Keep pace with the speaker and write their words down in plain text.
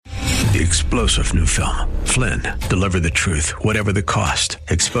The explosive new film, Flynn, deliver the truth, whatever the cost,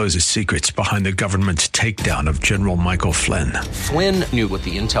 exposes secrets behind the government's takedown of General Michael Flynn. Flynn knew what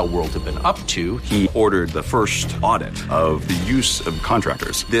the intel world had been up to. He ordered the first audit of the use of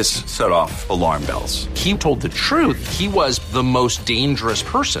contractors. This set off alarm bells. He told the truth. He was the most dangerous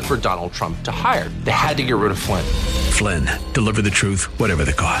person for Donald Trump to hire. They had to get rid of Flynn. Flynn, deliver the truth, whatever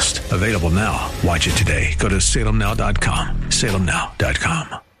the cost. Available now. Watch it today. Go to salemnow.com.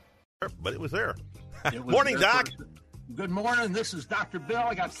 salemnow.com. But it was there. Morning, Doc. Good morning. This is Dr. Bill.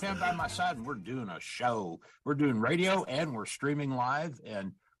 I got Ken by my side, and we're doing a show. We're doing radio, and we're streaming live.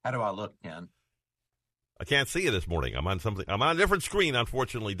 And how do I look, Ken? I can't see you this morning. I'm on a different screen,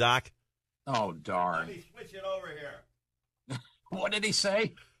 unfortunately, Doc. Oh, darn. Let me switch it over here. What did he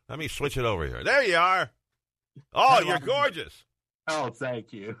say? Let me switch it over here. There you are. Oh, you're gorgeous. Oh,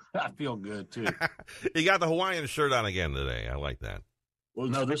 thank you. I feel good, too. You got the Hawaiian shirt on again today. I like that. Well,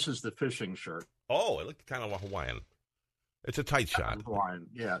 no, this is the fishing shirt. Oh, it looked kind of Hawaiian. It's a tight shot. Hawaiian,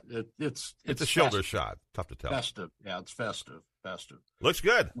 yeah. It's a shoulder shot. Tough to tell. Festive. Yeah, it's festive. Looks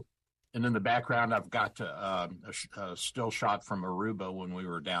good. And in the background, I've got a still shot from Aruba when we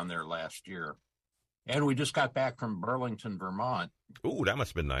were down there last year. And we just got back from Burlington, Vermont. Ooh, that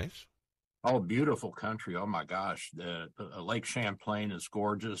must have been nice. Oh, beautiful country. Oh, my gosh. Lake Champlain is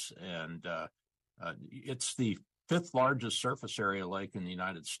gorgeous, and it's the fifth largest surface area lake in the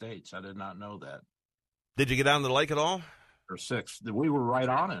United States. I did not know that. Did you get down to the lake at all? Or sixth. We were right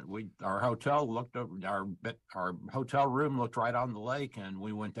on it. Our hotel looked over, our hotel room looked right on the lake, and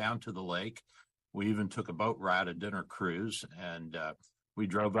we went down to the lake. We even took a boat ride, a dinner cruise, and we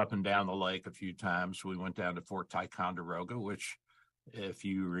drove up and down the lake a few times. We went down to Fort Ticonderoga, which, if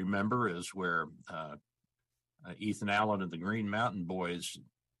you remember, is where Ethan Allen and the Green Mountain Boys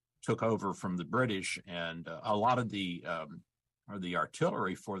took over from the British, and a lot of the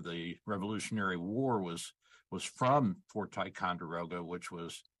artillery for the Revolutionary War was from Fort Ticonderoga, which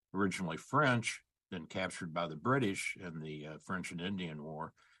was originally French, then captured by the British in the French and Indian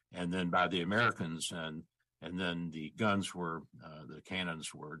War, and then by the Americans, and then the guns were the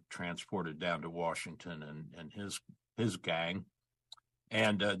cannons were transported down to Washington and his gang.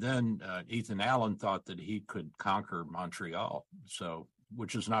 And then Ethan Allen thought that he could conquer Montreal,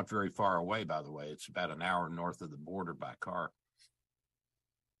 which is not very far away, by the way. It's about an hour north of the border by car.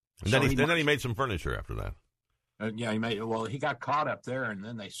 And then he made some furniture after that. He got caught up there, and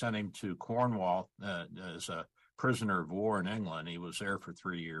then they sent him to Cornwall as a prisoner of war in England. He was there for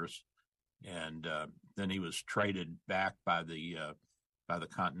 3 years, and then he was traded back by the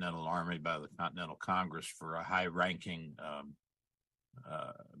Continental Army, by the Continental Congress, for a high-ranking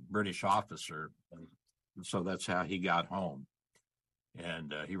British officer. And so that's how he got home.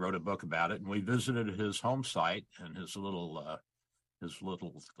 And he wrote a book about it, and we visited his home site and his little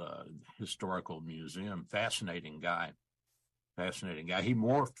historical museum. Fascinating guy. He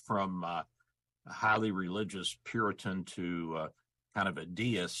morphed from a highly religious Puritan to kind of a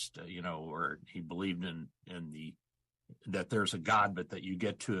deist, where he believed in that there's a God, but that you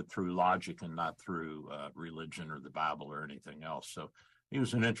get to it through logic and not through religion or the Bible or anything else. So he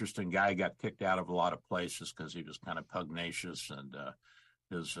was an interesting guy. He got kicked out of a lot of places because he was kind of pugnacious, and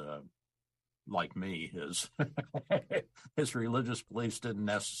like me, his religious beliefs didn't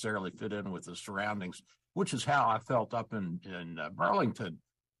necessarily fit in with the surroundings, which is how I felt up in Burlington.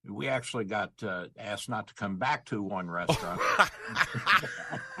 We actually got asked not to come back to one restaurant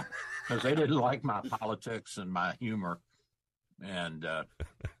because they didn't like my politics and my humor. And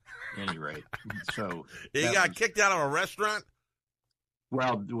any rate, so you got kicked out of a restaurant.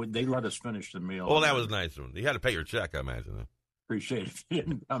 Well, they let us finish the meal. Oh, that was nice of them. You had to pay your check, I imagine. Appreciate it if you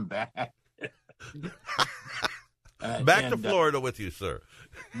didn't come back. Back to Florida with you, sir.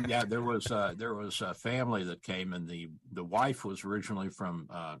 Yeah, there was a family that came, and the wife was originally from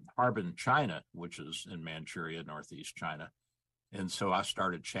Harbin, China, which is in Manchuria, northeast China. And so I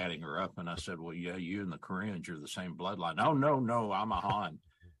started chatting her up, and I said, "Well, yeah, you and the Koreans, you're the same bloodline." "Oh, no, I'm a Han."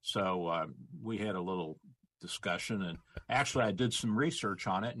 So we had a little discussion, and actually I did some research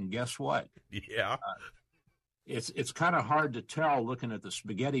on it, and guess what? Yeah. It's kind of hard to tell looking at the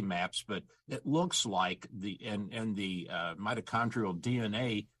spaghetti maps, but it looks like the mitochondrial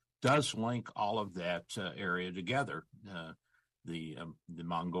DNA does link all of that area together. The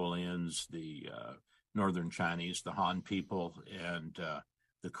Mongolians, the Northern Chinese, the Han people, and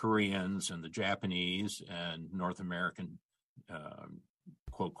the Koreans and the Japanese and North American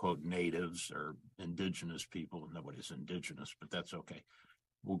quote, quote, natives or indigenous people. Nobody's indigenous, but that's okay.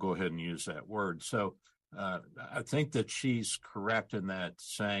 We'll go ahead and use that word. So I think that she's correct in that,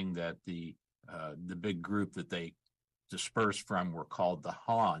 saying that the big group that they dispersed from were called the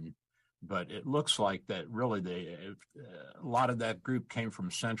Han, But it looks like that really a lot of that group came from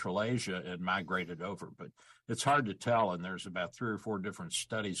Central Asia and migrated over. But it's hard to tell, and there's about 3 or 4 different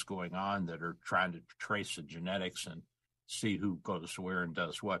studies going on that are trying to trace the genetics and see who goes where and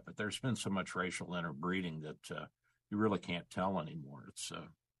does what. But there's been so much racial interbreeding that you really can't tell anymore. It's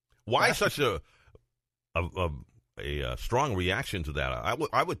why such a strong reaction to that?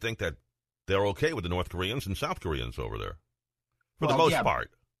 I would think that they're okay with the North Koreans and South Koreans over there for the most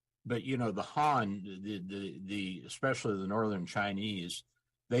part. But the Han, the especially the Northern Chinese,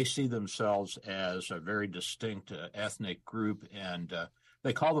 they see themselves as a very distinct ethnic group, and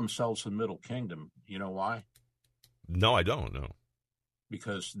they call themselves the Middle Kingdom. You know why? No, I don't know.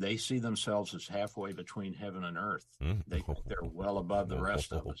 Because they see themselves as halfway between heaven and earth. They're well above the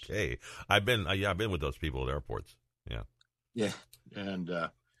rest of us. Okay, I've been with those people at airports. Yeah, and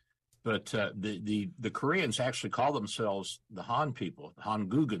but the Koreans actually call themselves the Han people,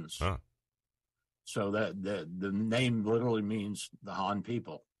 Hangugans. Huh. So that the name literally means the Han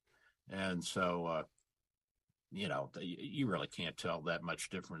people, and so you really can't tell that much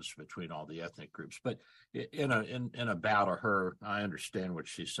difference between all the ethnic groups. But in a bout of her, I understand what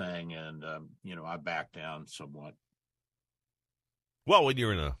she's saying, and I back down somewhat. Well, when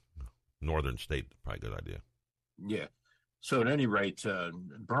you're in a northern state, probably a good idea. Yeah. So at any rate,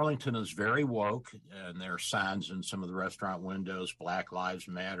 Burlington is very woke, and there are signs in some of the restaurant windows, Black Lives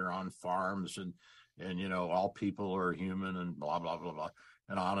Matter on farms, and all people are human, and blah, blah, blah, blah,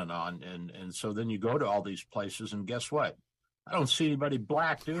 and on and on. And so then you go to all these places, and guess what? I don't see anybody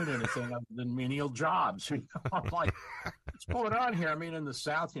black doing anything other than menial jobs. I'm like, what's going on here? I mean, in the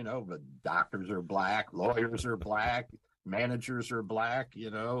South, the doctors are black, lawyers are black, managers are black,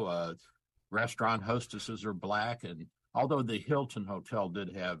 restaurant hostesses are black, and although the Hilton Hotel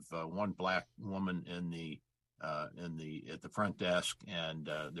did have one black woman at the front desk, and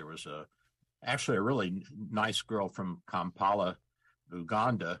there was actually a really nice girl from Kampala,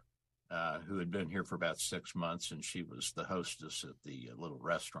 Uganda, who had been here for about 6 months, and she was the hostess at the little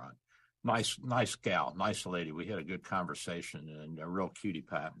restaurant. Nice gal, nice lady. We had a good conversation and a real cutie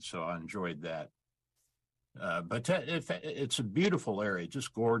pie, so I enjoyed that. But it's a beautiful area,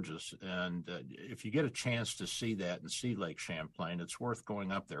 just gorgeous. And if you get a chance to see that and see Lake Champlain, it's worth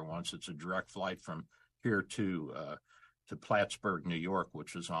going up there once. It's a direct flight from here to Plattsburgh, New York,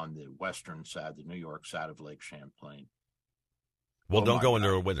 which is on the western side, the New York side of Lake Champlain. Well, don't go in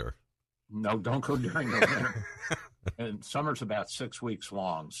the winter. No, don't go during the winter. And summer's about 6 weeks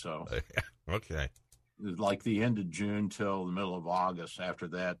long, so okay, like the end of June till the middle of August. After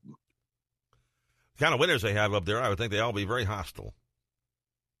that. Kind of winters they have up there, I would think they all be very hostile.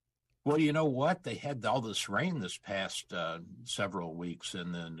 Well, you know what? They had all this rain this past several weeks,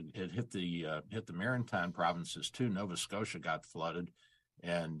 and then it hit the Maritime provinces too. Nova Scotia got flooded,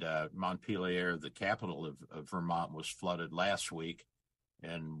 and Montpelier, the capital of Vermont, was flooded last week.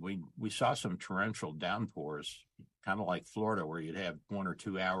 And we saw some torrential downpours, kind of like Florida, where you'd have 1 or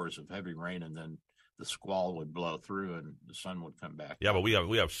 2 hours of heavy rain, and then the squall would blow through and the sun would come back. Yeah, but we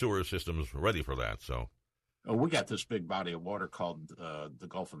have sewer systems ready for that. So, we got this big body of water called the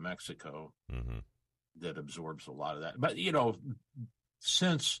Gulf of Mexico that absorbs a lot of that. But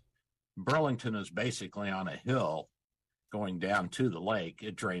since Burlington is basically on a hill going down to the lake,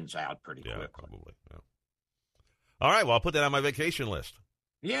 it drains out pretty quickly. Probably. Yeah. All right, well, I'll put that on my vacation list.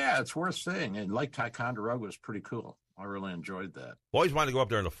 Yeah, it's worth seeing. And Lake Ticonderoga is pretty cool. I really enjoyed that. Always wanted to go up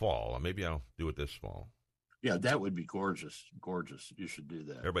there in the fall. Maybe I'll do it this fall. Yeah, that would be gorgeous. Gorgeous. You should do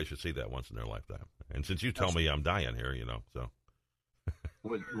that. Everybody should see that once in their lifetime. And since you tell me I'm dying here, so.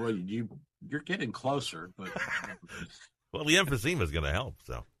 well, you're getting closer, but. Well, the emphysema is going to help,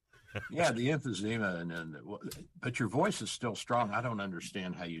 so. Yeah, the emphysema, but your voice is still strong. I don't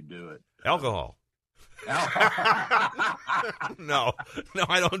understand how you do it. Alcohol. No,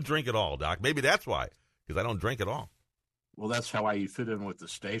 I don't drink at all, Doc. Maybe that's why, because I don't drink at all. Well, that's how I fit in with the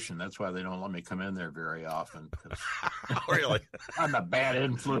station. That's why they don't let me come in there very often. Really? I'm a bad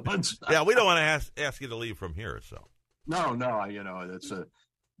influence. Yeah, we don't want to ask you to leave from here, so. No,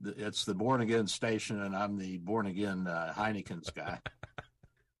 it's the born again station, and I'm the born again Heineken's guy.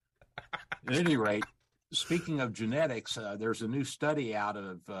 At any rate, speaking of genetics, there's a new study out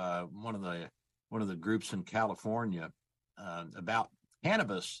of one of the groups in California about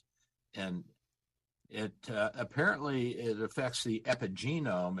cannabis, and it apparently it affects the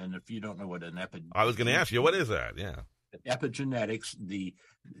epigenome. And if you don't know what an I was going to ask you, what is that? Yeah, epigenetics.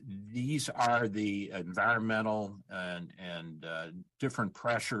 These are the environmental and different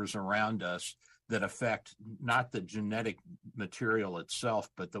pressures around us that affect not the genetic material itself,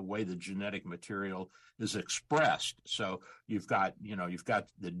 but the way the genetic material is expressed. So you've got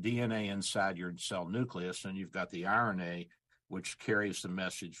the DNA inside your cell nucleus, and you've got the RNA, which carries the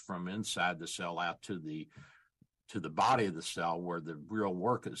message from inside the cell out to the body of the cell where the real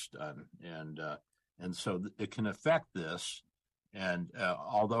work is done. And so it can affect this. And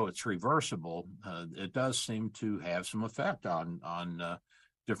although it's reversible, it does seem to have some effect on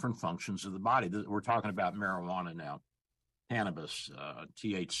different functions of the body. We're talking about marijuana now, cannabis,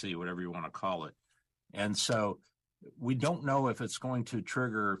 THC, whatever you want to call it. And so we don't know if it's going to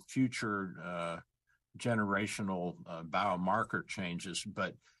trigger future generational biomarker changes,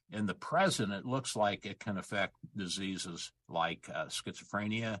 but in the present, it looks like it can affect diseases like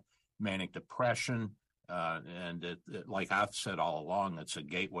schizophrenia, manic depression, and it, like I've said all along, it's a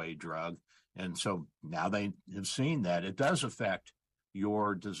gateway drug. And so now they have seen that it does affect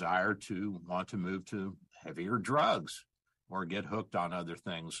your desire to want to move to heavier drugs or get hooked on other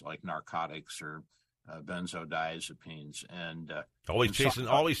things like narcotics or benzodiazepines. And always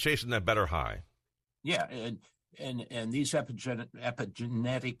chasing that better high. Yeah, and these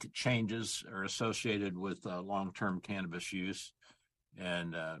epigenetic changes are associated with long-term cannabis use,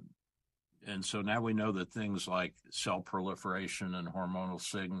 and so now we know that things like cell proliferation and hormonal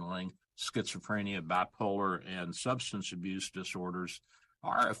signaling, schizophrenia, bipolar, and substance abuse disorders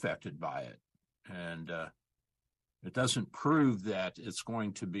are affected by it, and it doesn't prove that it's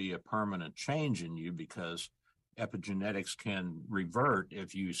going to be a permanent change in you, because epigenetics can revert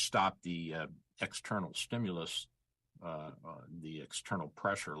if you stop the external stimulus, the external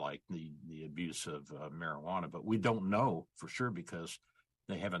pressure, like the abuse of marijuana. But we don't know for sure because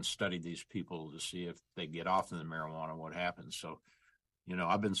they haven't studied these people to see if they get off of the marijuana, what happens. So,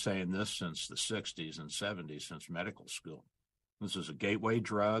 I've been saying this since the 60s and 70s, since medical school. This is a gateway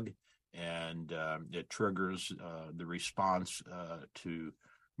drug, and it triggers the response to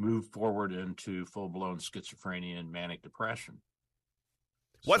move forward into full-blown schizophrenia and manic depression.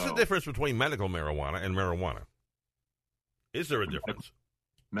 What's the difference between medical marijuana and marijuana? Is there a difference?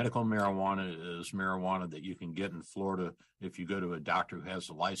 Medical marijuana is marijuana that you can get in Florida if you go to a doctor who has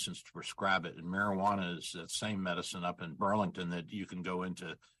a license to prescribe it. And marijuana is that same medicine up in Burlington that you can go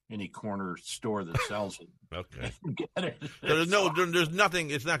into any corner store that sells it. Okay. And get it. So there's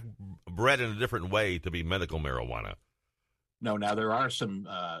nothing, it's not bred in a different way to be medical marijuana. No, now there are some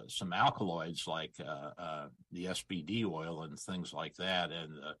alkaloids like the SBD oil and things like that,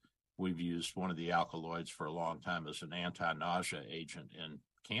 and we've used one of the alkaloids for a long time as an anti-nausea agent in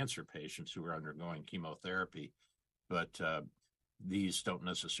cancer patients who are undergoing chemotherapy. But these don't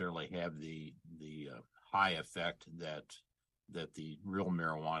necessarily have the high effect that the real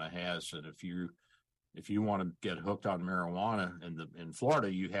marijuana has. And if you want to get hooked on marijuana in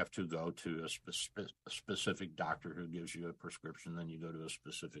Florida, you have to go to a specific doctor who gives you a prescription. Then you go to a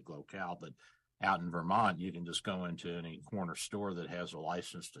specific locale. But out in Vermont, you can just go into any corner store that has a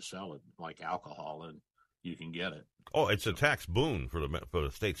license to sell it, like alcohol, and you can get it. Oh, it's a tax boon for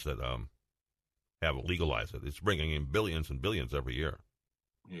the states that have legalized it. It's bringing in billions and billions every year.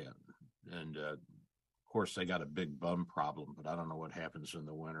 Yeah, and of course they got a big bum problem, but I don't know what happens in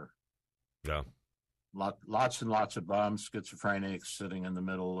the winter. Yeah. Lots and lots of bums, schizophrenics sitting in the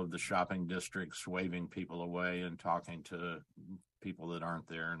middle of the shopping districts, waving people away and talking to people that aren't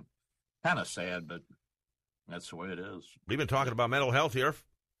there. And kind of sad, but that's the way it is. We've been talking about mental health here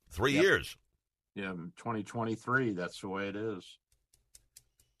 3 years. Yeah, 2023, that's the way it is.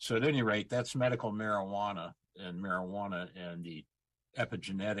 So at any rate, that's medical marijuana and the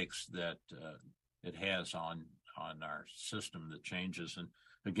epigenetics that it has on our system that changes. And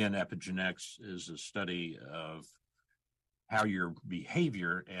again, epigenetics is a study of how your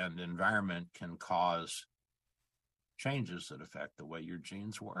behavior and environment can cause changes that affect the way your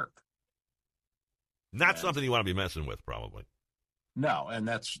genes work. Not something you want to be messing with, probably. No, and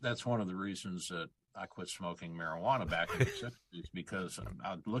that's one of the reasons that I quit smoking marijuana back in the 60s, because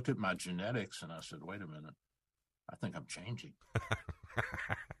I looked at my genetics and I said, wait a minute, I think I'm changing.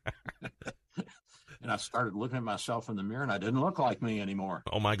 And I started looking at myself in the mirror, and I didn't look like me anymore.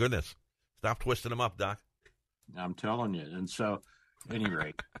 Oh, my goodness. Stop twisting them up, Doc. I'm telling you. And so, at any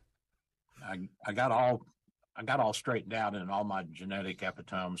rate, I got all straightened out, and all my genetic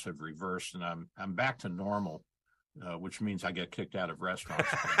epitomes have reversed, and I'm back to normal, which means I get kicked out of restaurants.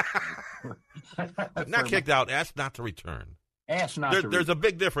 Not kicked out, asked not to return. Asked not to return. There's a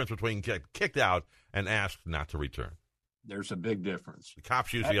big difference between kicked out and asked not to return. There's a big difference. The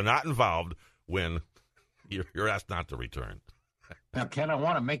cops usually are not involved when you're asked not to return. Now, Ken, I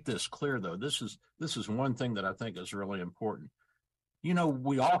want to make this clear, though. This is one thing that I think is really important.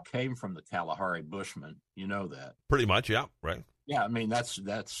 We all came from the Kalahari Bushmen. You know that. Pretty much, yeah, right. Yeah, I mean that's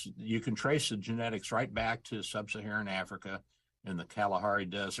you can trace the genetics right back to sub-Saharan Africa in the Kalahari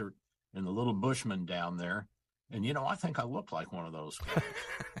Desert and the little Bushmen down there. And I think I look like one of those guys.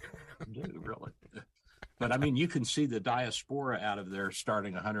 I do, really. But I mean, you can see the diaspora out of there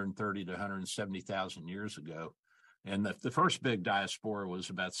starting 130 to 170,000 years ago. And the first big diaspora was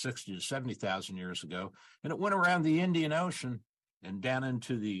about 60 to 70,000 years ago. And it went around the Indian Ocean and down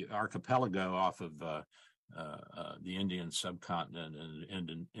into the archipelago off of the Indian subcontinent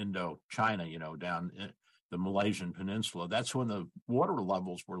and Indochina, down the Malaysian peninsula. That's when the water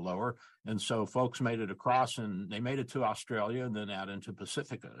levels were lower. And so folks made it across, and they made it to Australia and then out into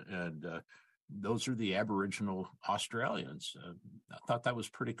Pacifica. And those are the Aboriginal Australians. I thought that was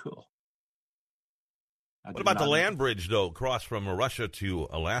pretty cool. What about the land bridge, though, across from Russia to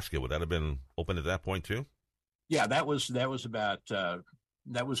Alaska? Would that have been open at that point, too? Yeah, that was about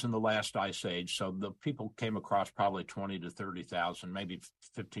that was in the last ice age. So the people came across probably 20 to 30,000, maybe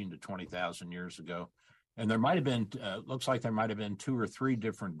 15 to 20,000 years ago. And there might have been, looks like there might have been 2 or 3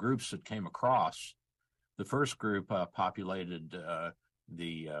 different groups that came across. The first group populated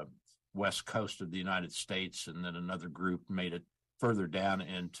the west coast of the United States, and then another group made it further down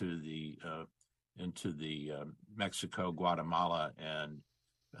into the Mexico, Guatemala, and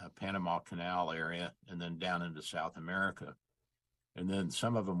Panama Canal area, and then down into South America. And then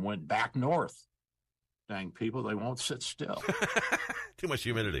some of them went back north. Dang people, they won't sit still. Too much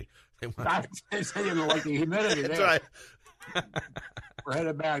humidity. They didn't like the humidity there. That's right. We're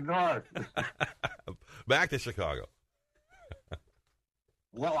headed back north. Back to Chicago.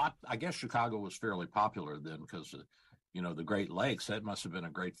 Well, I guess Chicago was fairly popular then because, the Great Lakes, that must have been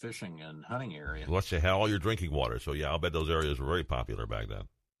a great fishing and hunting area. Unless you had all your drinking water. So, yeah, I'll bet those areas were very popular back then.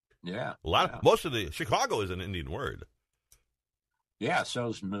 Yeah. Most of Chicago is an Indian word. Yeah, so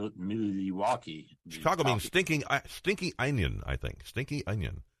is Milwaukee. Chicago means stinky onion, I think. Stinky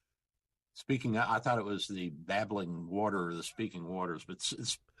onion. I thought it was the babbling water or the speaking waters, but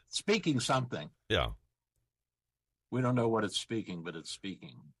it's speaking something. Yeah. We don't know what it's speaking, but it's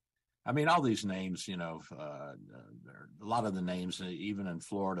speaking. I mean, all these names, a lot of the names, even in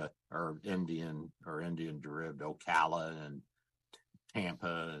Florida, are Indian or Indian-derived. Ocala and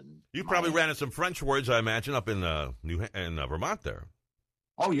Tampa. And you probably ran into some French words, I imagine, up in Vermont there.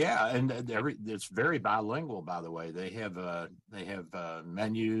 Oh yeah, and it's very bilingual. By the way, they have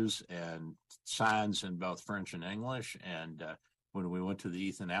menus and signs in both French and English. And when we went to the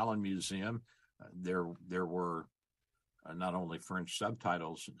Ethan Allen Museum, there were not only French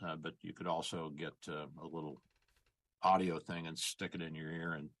subtitles, but you could also get a little audio thing and stick it in your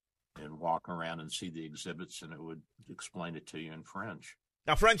ear and walk around and see the exhibits, and it would explain it to you in French.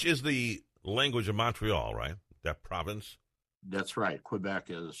 Now, French is the language of Montreal, right? That province? That's right. Quebec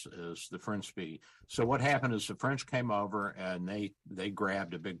is the French speaking. So what happened is the French came over and they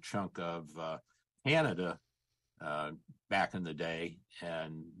grabbed a big chunk of Canada back in the day,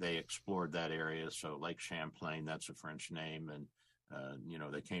 and they explored that area. So Lake Champlain, that's a French name, and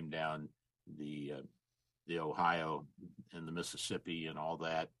they came down the Ohio and the Mississippi and all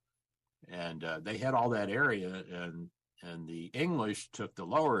that, and they had all that area, and the English took the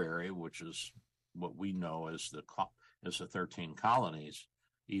lower area, which is what we know as the 13 colonies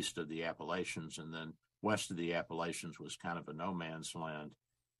east of the Appalachians, and then west of the Appalachians was kind of a no man's land.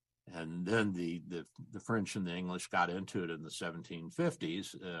 And then the French and the English got into it in the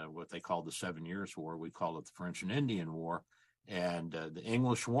 1750s, what they called the 7 Years' War. We call it the French and Indian War. And the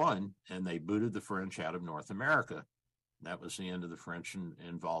English won, and they booted the French out of North America. That was the end of the French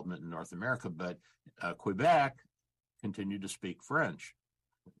involvement in North America. But Quebec continued to speak French.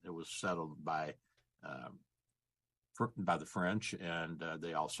 It was settled by the French, and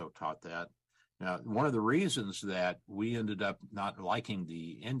they also taught that. Now, one of the reasons that we ended up not liking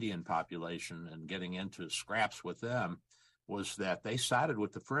the Indian population and getting into scraps with them was that they sided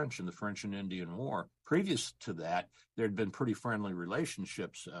with the French in the French and Indian War. Previous to that, there had been pretty friendly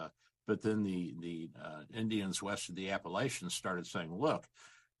relationships, but then the Indians west of the Appalachians started saying, look,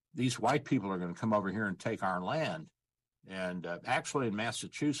 these white people are going to come over here and take our land. And actually in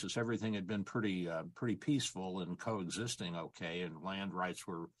Massachusetts, everything had been pretty peaceful and coexisting okay, and land rights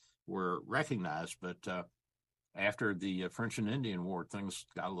were recognized. But after the French and Indian War, things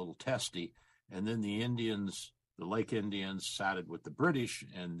got a little testy. And then the Lake Indians sided with the British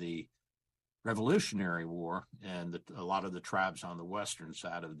in the Revolutionary War, and a lot of the tribes on the western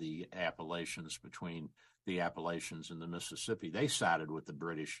side of the Appalachians, between the Appalachians and the Mississippi, they sided with the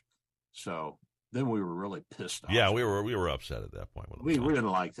British. So then we were really pissed off. Yeah, we were upset at that point. We didn't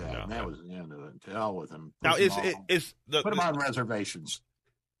like that. No, and that was the end of it. To hell with them. Now, Put them on the reservations.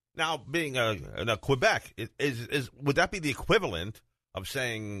 now being Quebec would that be the equivalent of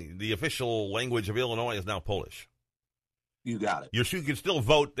saying the official language of Illinois is now Polish? You got it. You can still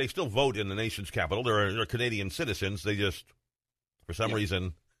vote. They still vote in the nation's capital. They're Canadian citizens. They just, for some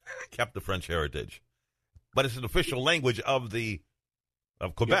reason, kept the French heritage. But it's an official language of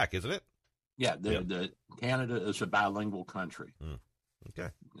Quebec, isn't it? Yeah, the Canada is a bilingual country. Okay.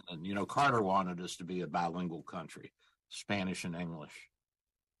 And, Carter wanted us to be a bilingual country, Spanish and English.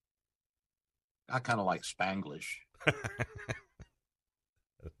 I kind of like Spanglish.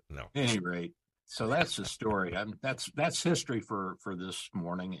 No. At any rate, so that's the story. That's history for this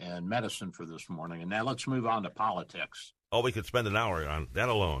morning and medicine for this morning. And now let's move on to politics. Oh, we could spend an hour on that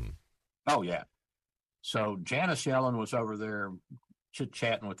alone. Oh, yeah. So Janice Yellen was over there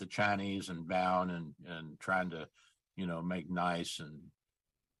chit-chatting with the Chinese and bowing and trying to, make nice. And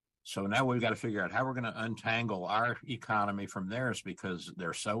so now we've got to figure out how we're going to untangle our economy from theirs because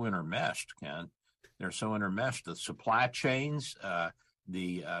they're so intermeshed, Ken. They're so intermeshed. The supply chains,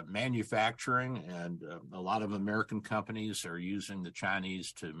 the manufacturing, and a lot of American companies are using the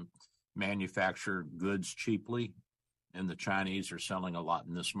Chinese to manufacture goods cheaply. And the Chinese are selling a lot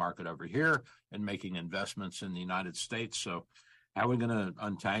in this market over here and making investments in the United States. So how are we going to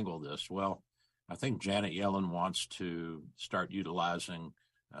untangle this? Well, I think Janet Yellen wants to start utilizing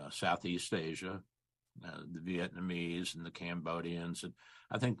Southeast Asia, the Vietnamese and the Cambodians. And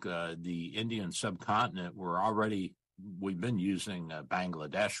I think the Indian subcontinent, we've been using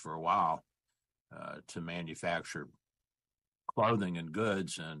Bangladesh for a while to manufacture clothing and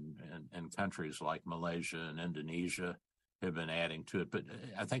goods, and countries like Malaysia and Indonesia have been adding to it. But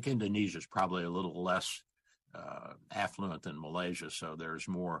I think Indonesia is probably a little less affluent than Malaysia, so there's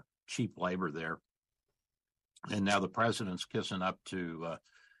more cheap labor there. And now the president's kissing up to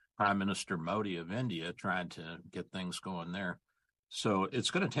Prime Minister Modi of India, trying to get things going there. So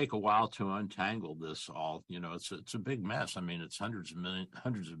it's going to take a while to untangle this all. It's a big mess. I mean, it's hundreds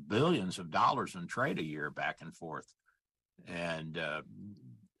of billions of dollars in trade a year back and forth. And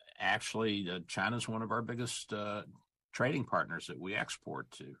actually, China's one of our biggest trading partners that we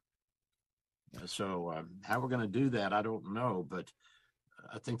export to. So how we're going to do that, I don't know. But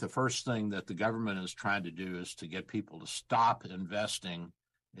I think the first thing that the government is trying to do is to get people to stop investing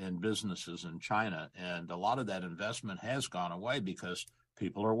in businesses in China. And a lot of that investment has gone away because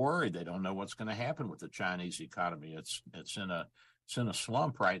people are worried. They don't know what's going to happen with the Chinese economy. It's in a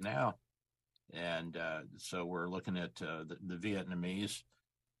slump right now. And so we're looking at the Vietnamese.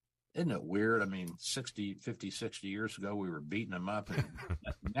 Isn't it weird? I mean, 60 years ago, we were beating them up. And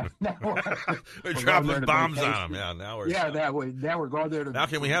now we're dropping bombs on them. Yeah, now we're going there to. Now,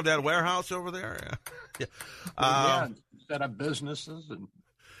 can we have that warehouse over there? Yeah. Set up businesses. And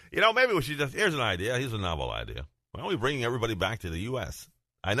maybe we should here's an idea. Here's a novel idea. Why don't we bring everybody back to the U.S.?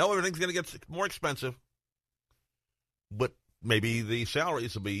 I know everything's going to get more expensive, but maybe the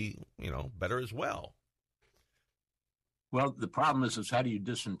salaries will be, better as well. Well, the problem is how do you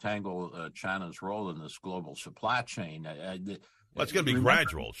disentangle China's role in this global supply chain? Well, it's going to be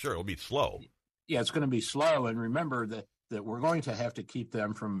gradual. Sure, it'll be slow. Yeah, it's going to be slow. And remember that we're going to have to keep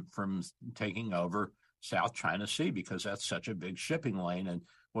them from taking over South China Sea because that's such a big shipping lane. And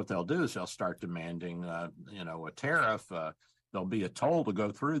what they'll do is they'll start demanding, a tariff. There'll be a toll to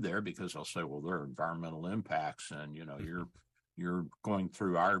go through there because they'll say, well, there are environmental impacts, and you're going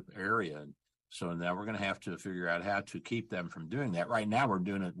through our area. And so now we're going to have to figure out how to keep them from doing that. Right now, we're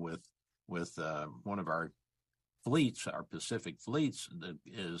doing it with one of our fleets, our Pacific fleets, that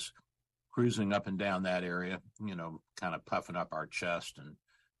is cruising up and down that area, kind of puffing up our chest and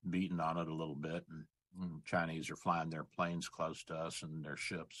beating on it a little bit. And Chinese are flying their planes close to us and their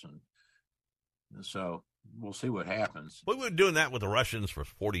ships. And so we'll see what happens. We were doing that with the Russians for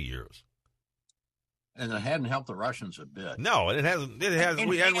 40 years. And it hadn't helped the Russians a bit. No, it hasn't.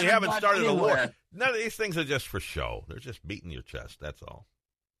 We haven't started a war. None of these things are just for show. They're just beating your chest. That's all.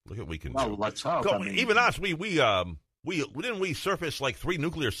 Look what we can do. Well, let's hope. Even us, we didn't we surface like 3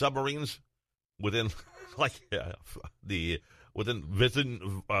 nuclear submarines within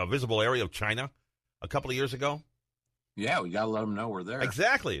within visible area of China a couple of years ago. Yeah, we got to let them know we're there.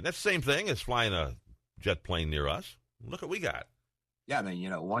 Exactly. That's the same thing as flying a jet plane near us. Look what we got. Yeah, I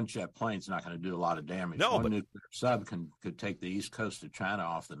mean, one jet plane's not going to do a lot of damage. No, one nuclear sub could take the east coast of China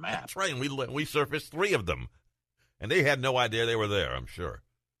off the map. That's right, and we surfaced 3 of them, and they had no idea they were there, I'm sure.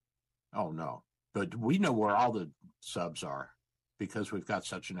 Oh, no. But we know where all the subs are because we've got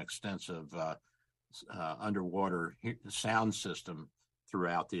such an extensive underwater sound system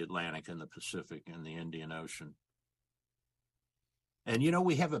throughout the Atlantic and the Pacific and the Indian Ocean. And,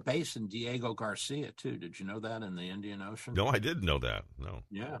 we have a base in Diego Garcia, too. Did you know that, in the Indian Ocean? No, I didn't know that. No.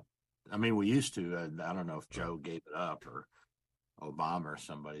 Yeah. I mean, we used to. I don't know if Joe gave it up or Obama or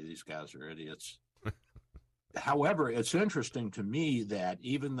somebody. These guys are idiots. However, it's interesting to me that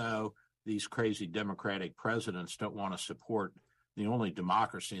even though these crazy Democratic presidents don't want to support the only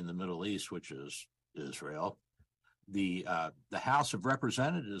democracy in the Middle East, which is Israel, the House of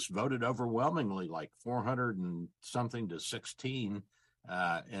Representatives voted overwhelmingly, like 400 and something to 16,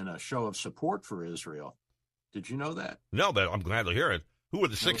 in a show of support for Israel. Did you know that? No, but I'm glad to hear it. Who were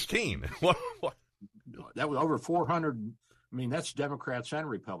the 16? What? That was over 400. I mean, that's Democrats and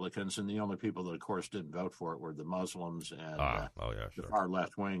Republicans, and the only people that, of course, didn't vote for it were the Muslims and the far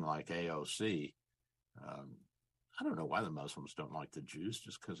left wing, like AOC. I don't know why the Muslims don't like the Jews,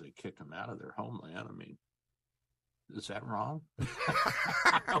 just because they kicked them out of their homeland. I mean, is that wrong?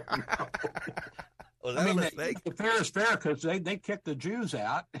 I don't know. Was that a mistake? Fair is fair, because they kicked the Jews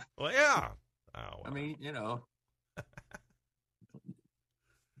out. Well, yeah. Oh, well. I mean,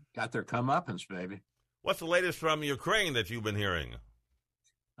 got their comeuppance, baby. What's the latest from Ukraine that you've been hearing?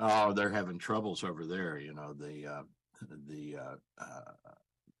 Oh, they're having troubles over there.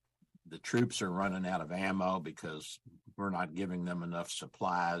 The troops are running out of ammo because we're not giving them enough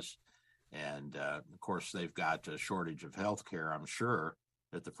supplies. And, of course, they've got a shortage of health care, I'm sure,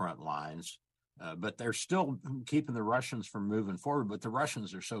 at the front lines. But they're still keeping the Russians from moving forward. But the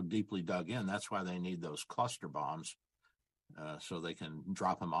Russians are so deeply dug in. That's why they need those cluster bombs, so they can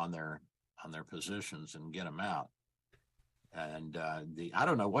drop them on their positions and get them out. And I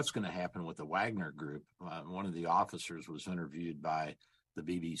don't know what's going to happen with the Wagner Group. One of the officers was interviewed by the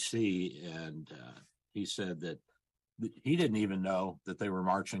BBC, and he said that he didn't even know that they were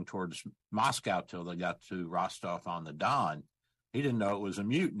marching towards Moscow till they got to Rostov-on-the-Don. He didn't know it was a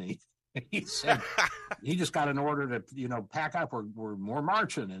mutiny. He said he just got an order to, pack up. We're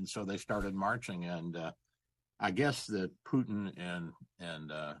marching, and so they started marching. And I guess that Putin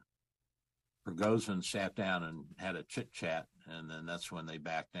and Prigozhin sat down and had a chit chat, and then that's when they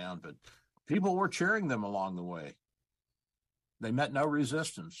backed down. But people were cheering them along the way. They met no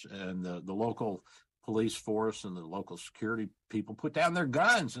resistance, and the local police force and the local security people put down their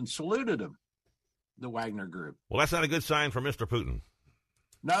guns and saluted them, the Wagner Group. Well, that's not a good sign for Mr. Putin.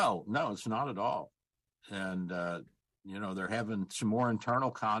 No, it's not at all. And, they're having some more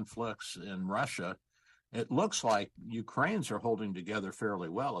internal conflicts in Russia. It looks like Ukrainians are holding together fairly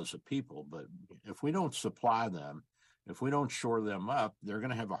well as a people, but if we don't supply them, if we don't shore them up, they're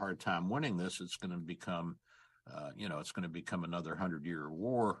going to have a hard time winning this. It's going to become, another 100-year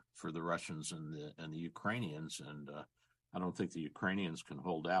war for the Russians and the Ukrainians. And I don't think the Ukrainians can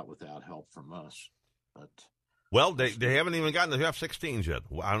hold out without help from us. But well, they haven't even gotten the F-16s yet.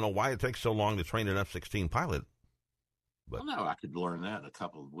 I don't know why it takes so long to train an F-16 pilot. But well, no, I could learn that in a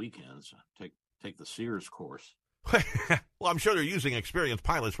couple of weekends. Take the Sears course. Well, I'm sure they're using experienced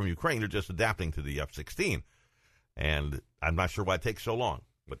pilots from Ukraine. They're just adapting to the F-16. And I'm not sure why it takes so long.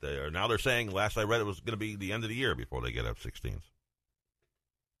 But they're saying, last I read, it was going to be the end of the year before they get F-16s.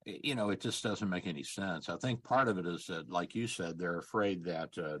 It just doesn't make any sense. I think part of it is that, like you said, they're afraid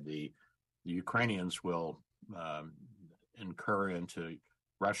that the Ukrainians will incur into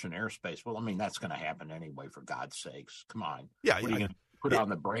Russian airspace. Well, I mean, that's going to happen anyway, for God's sakes. Come on. Yeah. What are you going to put on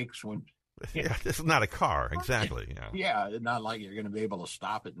the brakes when... Yeah, this is not a car, exactly. Yeah, it's not like you're going to be able to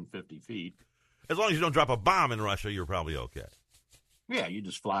stop it in 50 feet. As long as you don't drop a bomb in Russia, you're probably okay. Yeah, you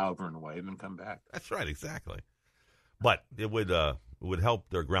just fly over and wave and come back. That's right, exactly. But it would help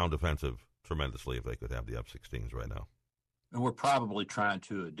their ground defensive tremendously if they could have the F-16s right now. And we're probably trying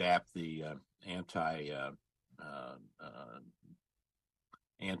to adapt the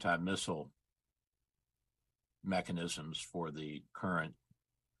anti-missile mechanisms for the current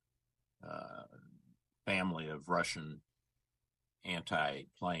family of Russian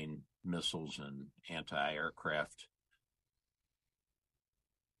anti-plane missiles and anti-aircraft.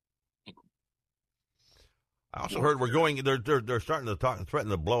 I also heard they're starting to threaten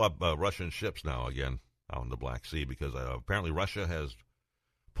to blow up Russian ships now again out in the Black Sea because apparently Russia has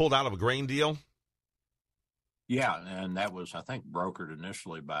pulled out of a grain deal. Yeah, and that was, I think, brokered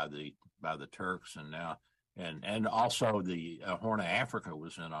initially by the Turks, and now and also the Horn of Africa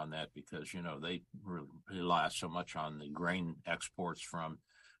was in on that because they rely so much on the grain exports from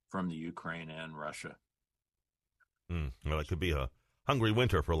the Ukraine and Russia. Well, it could be a hungry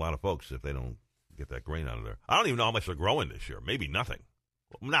winter for a lot of folks if they don't get that grain out of there. I don't even know how much they're growing this year. Maybe nothing.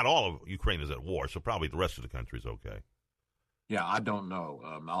 Well, not all of Ukraine is at war, so probably the rest of the country is okay. Yeah, I don't know.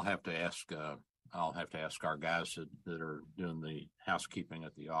 I'll have to ask I'll have to ask our guys that are doing the housekeeping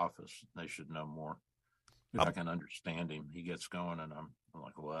at the office. They should know more. If I can understand him, he gets going, and I'm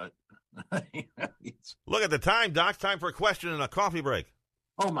like, what? Look at the time, Doc. Time for a question and a coffee break.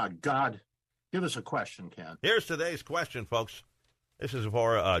 Oh, my God. Give us a question, Ken. Here's today's question, folks. This is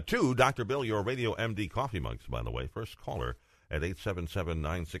for two Dr. Bill, your Radio MD coffee mugs, by the way. First caller at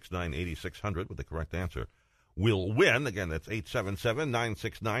 877-969-8600 with the correct answer will win. Again, that's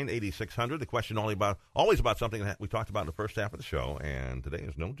 877-969-8600. The question always about something that we talked about in the first half of the show, and today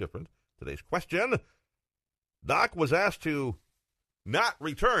is no different. Today's question, Doc was asked to not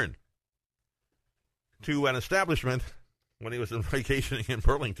return to an establishment when he was vacationing in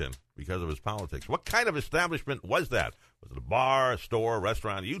Burlington because of his politics. What kind of establishment was that? Was it a bar, a store, a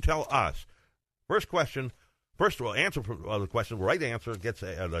restaurant? You tell us. First question. First of all, answer for the question. Right answer gets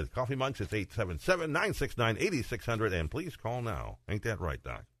the coffee mugs. It's 877-969-8600, and please call now. Ain't that right,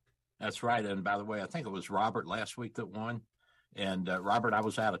 Doc? That's right. And by the way, I think it was Robert last week that won. And Robert, I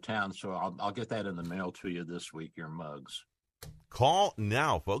was out of town, so I'll get that in the mail to you this week, your mugs. Call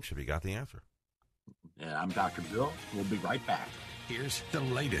now, folks, if you got the answer. Yeah, I'm Dr. Bill. We'll be right back. Here's the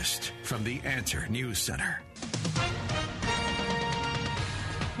latest from the Answer News Center.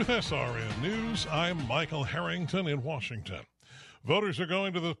 With SRN News, I'm Michael Harrington in Washington. Voters are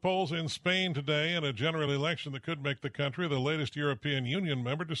going to the polls in Spain today in a general election that could make the country the latest European Union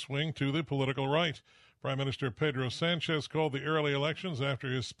member to swing to the political right. Prime Minister Pedro Sanchez called the early elections after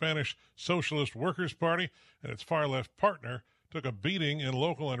his Spanish Socialist Workers' Party and its far-left partner took a beating in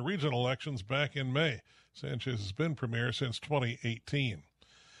local and regional elections back in May. Sanchez has been premier since 2018.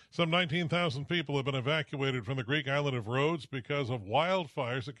 Some 19,000 people have been evacuated from the Greek island of Rhodes because of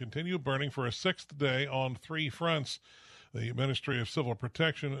wildfires that continue burning for a sixth day on three fronts. The Ministry of Civil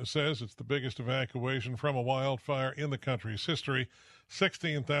Protection says it's the biggest evacuation from a wildfire in the country's history.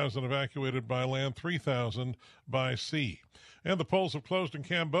 16,000 evacuated by land, 3,000 by sea. And the polls have closed in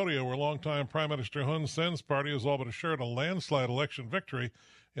Cambodia, where longtime Prime Minister Hun Sen's party has all but assured a landslide election victory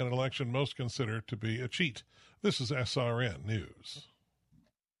in an election most consider to be a cheat. This is SRN News.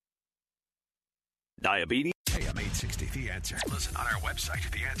 Diabetes. AM 860, The Answer. Listen on our website,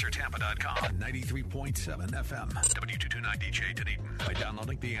 theanswertampa.com, 93.7 FM, W229DJ Dunedin, by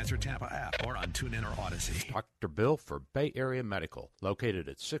downloading the Answer Tampa app or on TuneIn or Odyssey. Dr. Bill for Bay Area Medical, located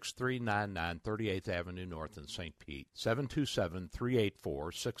at 6399 38th Avenue North in St. Pete,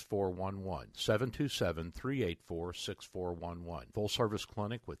 727-384-6411, 727-384-6411. Full-service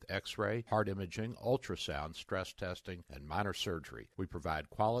clinic with x-ray, heart imaging, ultrasound, stress testing, and minor surgery. We provide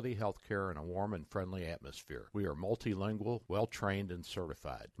quality health care in a warm and friendly atmosphere. We are multilingual, well-trained, and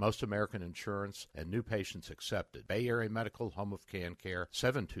certified. Most American insurance and new patients accepted. Bay Area Medical, home of Can Care,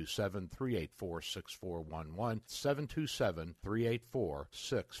 727-384-6411,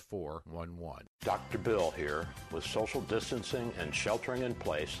 727-384-6411. Dr. Bill here. With social distancing and sheltering in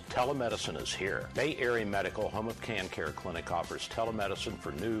place, telemedicine is here. Bay Area Medical, home of Can Care Clinic, offers telemedicine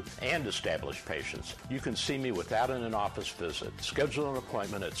for new and established patients. You can see me without an in-office visit. Schedule an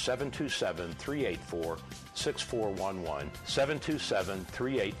appointment at 727-384-6411,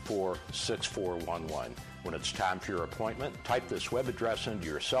 727-384-6411. When it's time for your appointment, type this web address into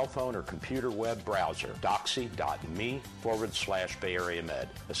your cell phone or computer web browser, doxy.me/Bay Area Med.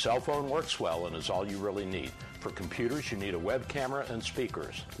 A cell phone works well and is all you really need. For computers, you need a web camera and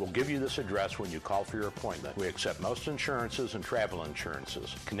speakers. We'll give you this address when you call for your appointment. We accept most insurances and travel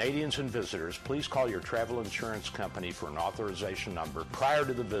insurances. Canadians and visitors, please call your travel insurance company for an authorization number prior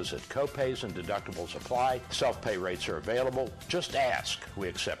to the visit. Co-pays and deductibles apply. Self-pay rates are available. Just ask. We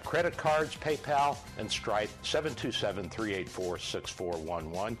accept credit cards, PayPal, and Stripe.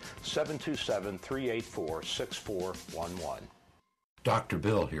 727-384-6411, 727-384-6411. Dr.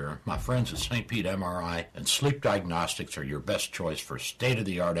 Bill here. My friends at St. Pete MRI and Sleep Diagnostics are your best choice for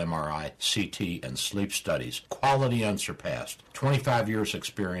state-of-the-art MRI, CT, and sleep studies. Quality unsurpassed. 25 years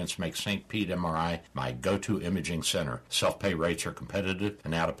experience makes St. Pete MRI my go-to imaging center. Self-pay rates are competitive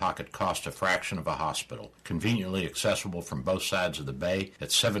and out-of-pocket cost a fraction of a hospital. Conveniently accessible from both sides of the bay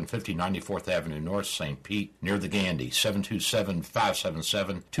at 750 94th Avenue North, St. Pete, near the Gandy.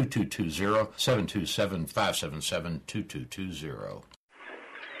 727-577-2220, 727-577-2220.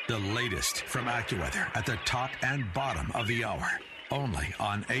 The latest from AccuWeather at the top and bottom of the hour. Only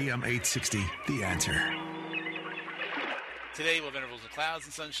on AM 860, The Answer. Today we'll have intervals of clouds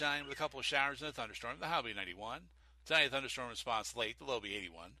and sunshine with a couple of showers and a thunderstorm. The high will be 91. Tonight, a thunderstorm response late. The low will be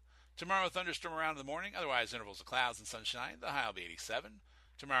 81. Tomorrow, a thunderstorm around in the morning. Otherwise, intervals of clouds and sunshine. The high will be 87.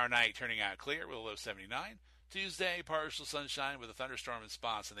 Tomorrow night, turning out clear with a low 79. Tuesday, partial sunshine with a thunderstorm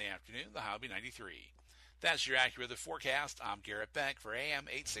response in the afternoon. The high will be 93. That's your AccuWeather forecast. I'm Garrett Beck for AM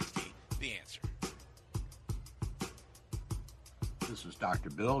 860, The Answer. This is Dr.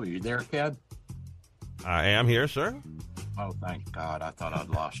 Bill. Are you there, Ken? I am here, sir. Oh, thank God. I thought I'd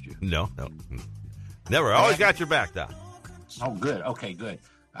lost you. No. Never. Always got your back, Doc. Oh, good. Okay, good.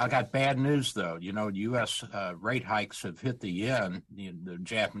 I got bad news, though. You know, U.S. Rate hikes have hit the yen, the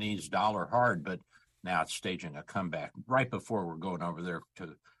Japanese dollar hard, but now it's staging a comeback right before we're going over there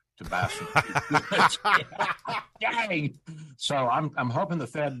to buy some. Dang! So I'm hoping the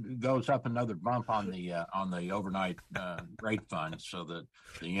Fed goes up another bump on the overnight rate fund so that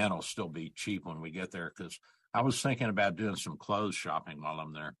the yen will still be cheap when we get there. Because I was thinking about doing some clothes shopping while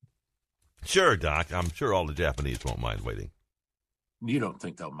I'm there. Sure, Doc. I'm sure all the Japanese won't mind waiting. You don't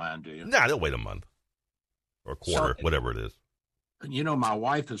think they'll mind, do you? Nah, they'll wait a month or a quarter, whatever it is. You know, my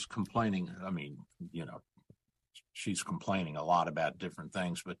wife is complaining. I mean, you know, she's complaining a lot about different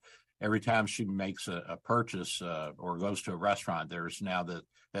things, but every time she makes a purchase or goes to a restaurant, there's now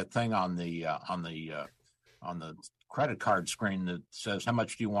that thing on the credit card screen that says, how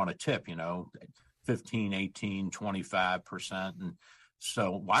much do you want to tip? You know, 15, 18, 25%. And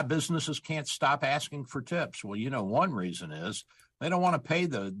so why businesses can't stop asking for tips? Well, you know, one reason is they don't want to pay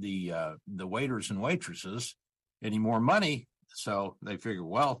the waiters and waitresses any more money. So they figure,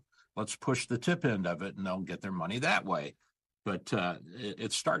 well, let's push the tip end of it and they'll get their money that way. But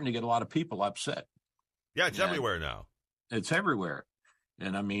it's starting to get a lot of people upset. Yeah, it's everywhere now. It's everywhere.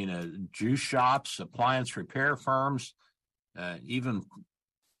 And I mean, juice shops, appliance repair firms, even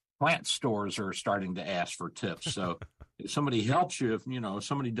plant stores are starting to ask for tips. So if somebody helps you, if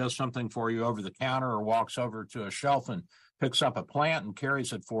somebody does something for you over the counter or walks over to a shelf and picks up a plant and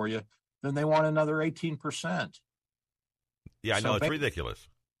carries it for you, then they want another 18%. Yeah, I know. It's ridiculous.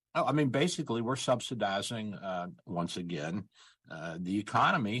 I mean, basically, we're subsidizing, once again, the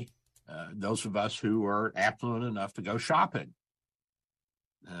economy, those of us who are affluent enough to go shopping.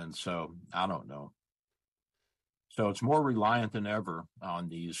 And so, I don't know. So it's more reliant than ever on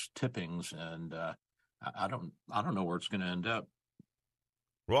these tippings, and I don't know where it's going to end up.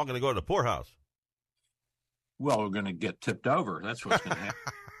 We're all going to go to the poorhouse. Well, we're going to get tipped over. That's what's going to happen.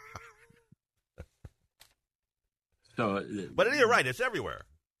 So, but you're right. It's everywhere.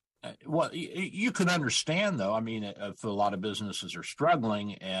 Well, you can understand, though. I mean, if a lot of businesses are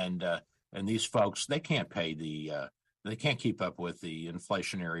struggling, and these folks, they can't pay they can't keep up with the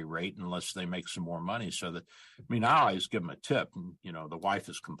inflationary rate unless they make some more money. So I always give them a tip. And, the wife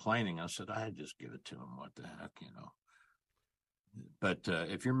is complaining. I said, I just give it to them. What the heck, But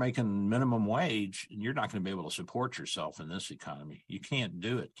if you're making minimum wage, you're not going to be able to support yourself in this economy. You can't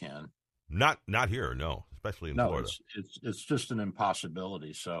do it, Ken. Not here, no, especially in Florida. It's just an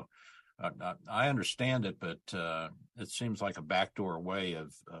impossibility. So I understand it, but it seems like a backdoor way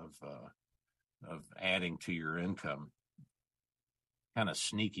of adding to your income. Kind of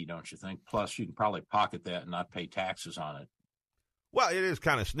sneaky, don't you think? Plus, you can probably pocket that and not pay taxes on it. Well, it is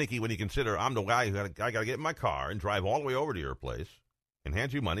kind of sneaky when you consider I'm the guy I got to get in my car and drive all the way over to your place and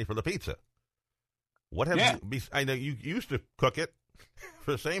hand you money for the pizza. What have you? I know you used to cook it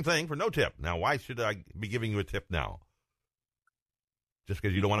for the same thing for no tip. Now, why should I be giving you a tip now? Just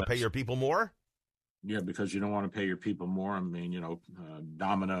because you don't want to pay your people more? Yeah, because you don't want to pay your people more. I mean,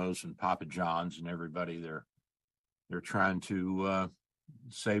 Domino's and Papa John's and everybody, they're trying to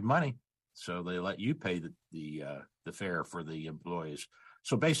save money, so they let you pay the fare for the employees.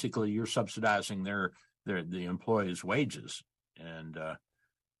 So basically, you're subsidizing the employees' wages,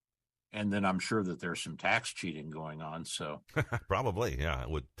 and then I'm sure that there's some tax cheating going on. So probably, yeah,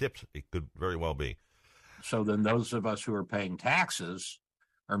 with tips, it could very well be. So then those of us who are paying taxes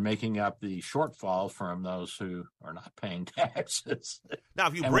are making up the shortfall from those who are not paying taxes. Now,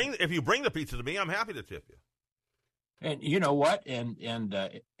 if you bring the pizza to me, I'm happy to tip you. And you know what? And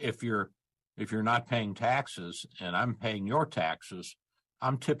if you're not paying taxes and I'm paying your taxes,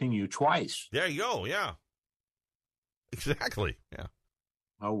 I'm tipping you twice. There you go. Yeah. Exactly. Yeah.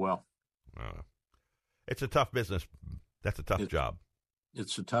 Oh well. It's a tough business. That's a tough job.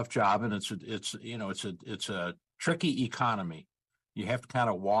 It's a tough job, and it's a tricky economy. You have to kind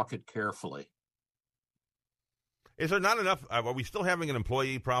of walk it carefully. Is there not enough? Are we still having an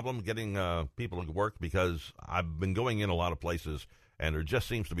employee problem getting people to work? Because I've been going in a lot of places, and there just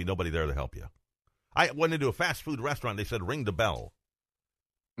seems to be nobody there to help you. I went into a fast food restaurant. They said, ring the bell.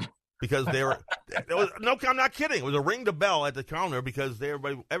 Because no, I'm not kidding. It was a ring the bell at the counter because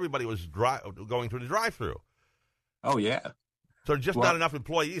everybody was going through the drive-through. Oh, yeah. So just not enough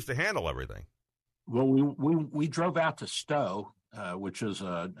employees to handle everything. Well, we drove out to Stowe, which is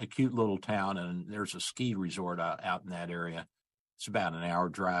a cute little town, and there's a ski resort out in that area. It's about an hour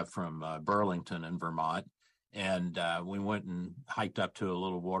drive from Burlington in Vermont. And we went and hiked up to a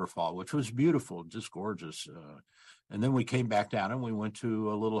little waterfall, which was beautiful, just gorgeous. And then we came back down and we went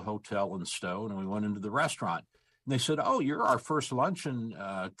to a little hotel in Stowe, and we went into the restaurant. And they said, "Oh, you're our first luncheon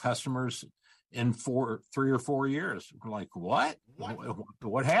customers in 3 or 4 years." We're like, what?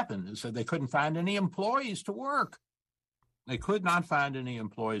 What happened? They said they couldn't find any employees to work. They could not find any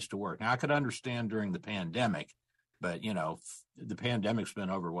employees to work. Now, I could understand during the pandemic, but, you know, the pandemic's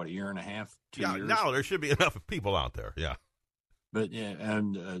been over, what, a year and a half, 2 years? No, there should be enough people out there, yeah. But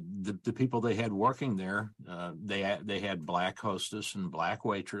the people they had working there, they had black hostess and black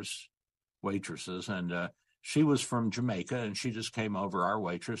waitresses, and she was from Jamaica, and she just came over, our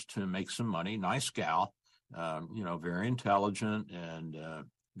waitress, to make some money. Nice gal, very intelligent and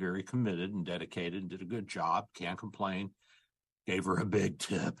very committed and dedicated, and did a good job. Can't complain. Gave her a big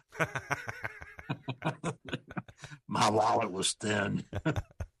tip. My wallet was thin.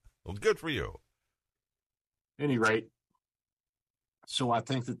 Well, good for you. At any rate, so I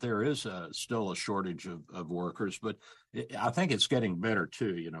think that there is still a shortage of workers, but I think it's getting better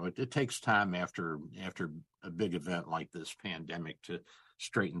too. You know, it takes time after a big event like this pandemic to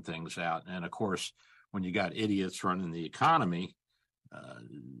straighten things out. And of course, when you got idiots running the economy,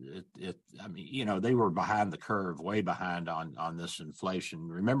 they were behind the curve, way behind on this inflation.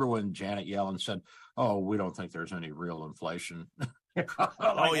 Remember when Janet Yellen said, "Oh, we don't think there's any real inflation."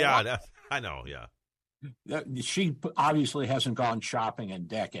 I know, yeah. She obviously hasn't gone shopping in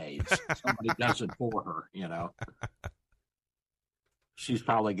decades. Somebody does it for her, you know. She's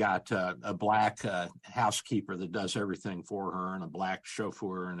probably got a black housekeeper that does everything for her, and a black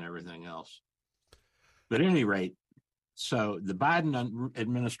chauffeur and everything else. But at any rate, so the Biden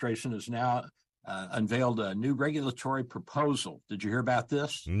administration has now unveiled a new regulatory proposal. Did you hear about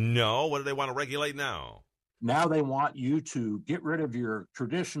this? No. What do they want to regulate now? Now they want you to get rid of your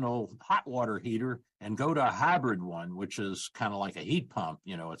traditional hot water heater and go to a hybrid one, which is kind of like a heat pump.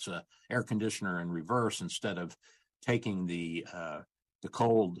 You know, it's a air conditioner in reverse. Instead of taking the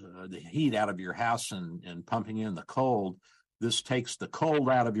heat out of your house and pumping in the cold, this takes the cold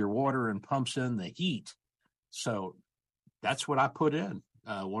out of your water and pumps in the heat. So that's what I put in.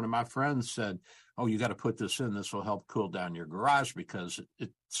 One of my friends said, "Oh, you got to put this in. This will help cool down your garage because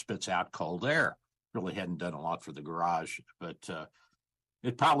it spits out cold air." Really hadn't done a lot for the garage, but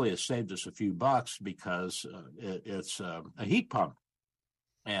it probably has saved us a few bucks because it's a heat pump.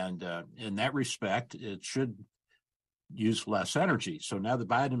 And in that respect, it should use less energy. So now the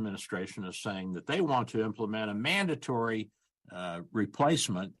Biden administration is saying that they want to implement a mandatory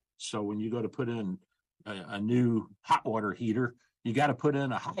replacement. So when you go to put in a new hot water heater, you got to put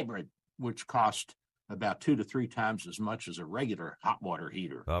in a hybrid, which costs about 2 to 3 times as much as a regular hot water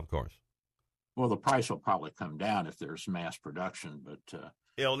heater. Of course. Well, the price will probably come down if there's mass production, but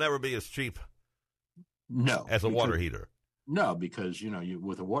it'll never be as cheap. No, as a water heater. No, because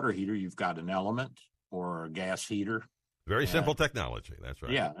with a water heater, you've got an element or a gas heater. Very simple technology. That's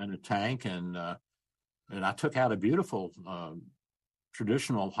right. Yeah, and a tank, and I took out a beautiful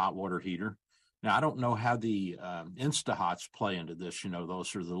traditional hot water heater. Now, I don't know how the Instahots play into this. You know,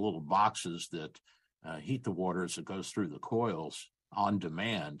 those are the little boxes that heat the water as it goes through the coils on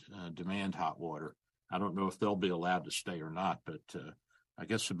demand hot water. I don't know if they'll be allowed to stay or not, but I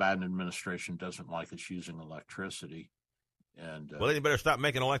guess the Biden administration doesn't like us using electricity. And well, then you better stop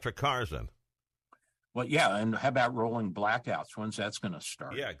making electric cars then. Well, yeah, and how about rolling blackouts? When's that's going to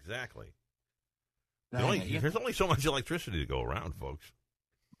start? Yeah, exactly. There's only so much electricity to go around, folks.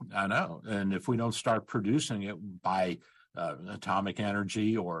 I know. And if we don't start producing it by atomic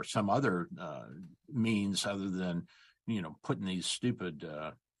energy or some other means other than, putting these stupid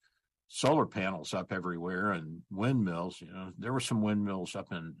solar panels up everywhere and windmills, there were some windmills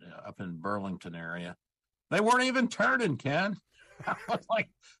up in Burlington area. They weren't even turning, Ken. I was like,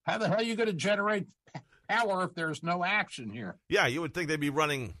 how the hell are you going to generate power if there's no action here? Yeah, you would think they'd be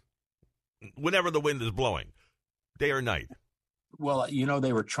running whenever the wind is blowing, day or night. Well,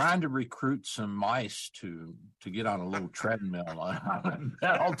 they were trying to recruit some mice to get on a little treadmill on a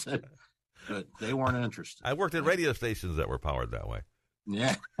belt, but they weren't interested. I worked at radio stations that were powered that way.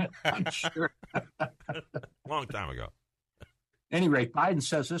 Yeah, I'm sure. Long time ago. Any rate, Biden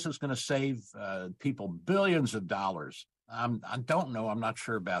says this is going to save people billions of dollars. I don't know. I'm not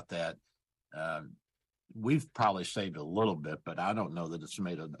sure about that. We've probably saved a little bit, but I don't know that it's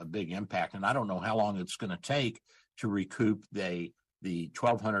made a big impact. And I don't know how long it's going to take to recoup the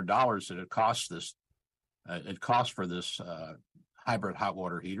 $1,200 that it cost for this hybrid hot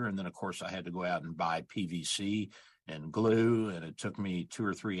water heater. And then, of course, I had to go out and buy PVC and glue, and it took me 2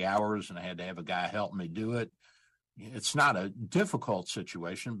 or 3 hours, and I had to have a guy help me do it. it's not a difficult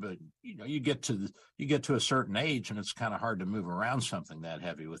situation, but you get to a certain age and it's kind of hard to move around something that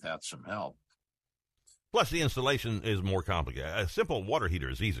heavy without some help. Plus, the installation is more complicated. A simple water heater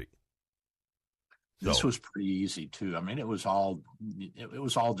is easy. This was pretty easy too. I mean, it was all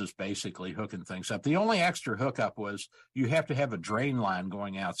just basically hooking things up. The only extra hookup was you have to have a drain line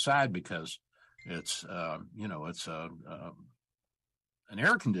going outside because it's an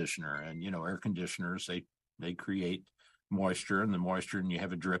air conditioner, and air conditioners they create moisture, and you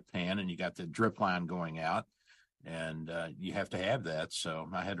have a drip pan, and you got the drip line going out, and you have to have that. So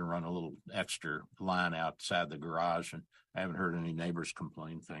I had to run a little extra line outside the garage, and I haven't heard any neighbors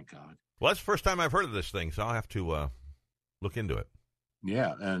complain, thank God. Well, that's the first time I've heard of this thing, so I'll have to look into it.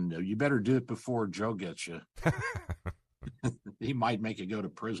 Yeah, and you better do it before Joe gets you. He might make you go to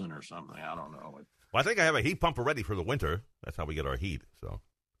prison or something. I don't know. Well, I think I have a heat pump already for the winter. That's how we get our heat. So,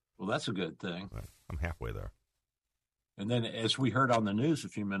 well, that's a good thing. I'm halfway there. And then, as we heard on the news a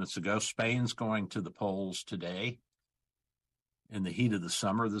few minutes ago, Spain's going to the polls today in the heat of the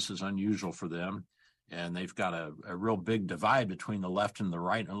summer. This is unusual for them. And they've got a real big divide between the left and the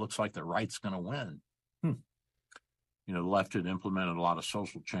right, and it looks like the right's going to win. The left had implemented a lot of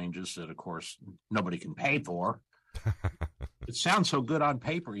social changes that, of course, nobody can pay for. It sounds so good on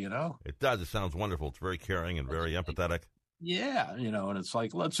paper, It does. It sounds wonderful. It's very caring and very empathetic. Yeah, and it's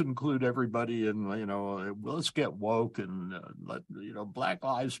like, let's include everybody, and, let's get woke, and let Black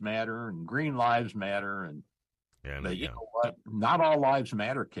Lives Matter and Green Lives Matter, and but you know what? Not all lives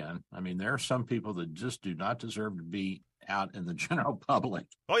matter, Ken. I mean, there are some people that just do not deserve to be out in the general public.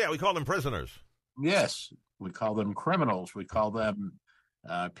 Oh, yeah, we call them prisoners. Yes, we call them criminals. We call them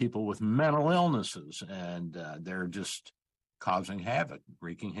people with mental illnesses, and they're just causing havoc,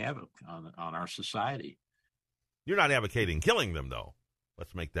 wreaking havoc on our society. You're not advocating killing them, though.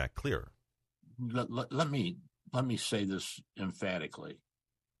 Let's make that clear. Let me say this emphatically.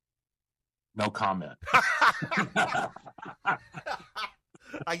 No comment.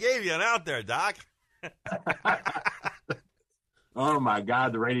 I gave you an out there, Doc. Oh, my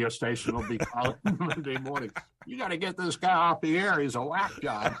God, the radio station will be calling Monday morning. You got to get this guy off the air. He's a whack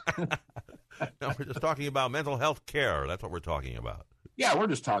job. No, we're just talking about mental health care. That's what we're talking about. Yeah, we're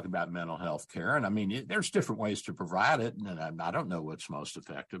just talking about mental health care. And, I mean, there's different ways to provide it. And I don't know what's most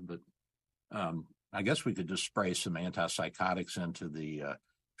effective, but I guess we could just spray some antipsychotics into the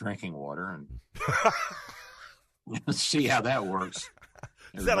drinking water and see how that works.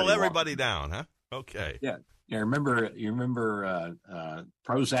 Settle everybody down, huh? Okay. Yeah. You remember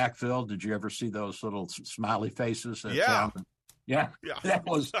Prozacville? Did you ever see those little smiley faces? Yeah. Yeah. That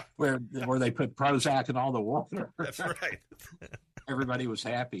was where they put Prozac in all the water. That's right. Everybody was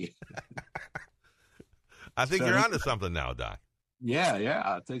happy. I think you're onto something now, Doc. Yeah,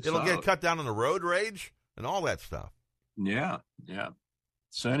 I think It'll get cut down on the road rage and all that stuff. Yeah.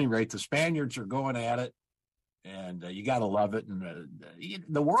 So at any rate, the Spaniards are going at it, and you got to love it. And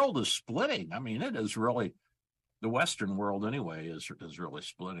the world is splitting. I mean, it is really, the Western world anyway is really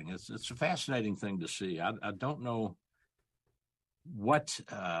splitting. It's a fascinating thing to see. I don't know what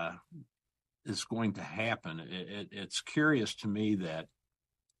is going to happen. It's curious to me that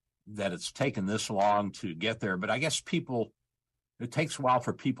it's taken this long to get there. But I guess it takes a while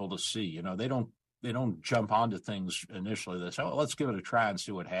for people to see. They don't jump onto things initially. They say, "Oh, let's give it a try and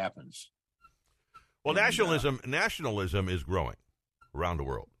see what happens." Well, nationalism is growing around the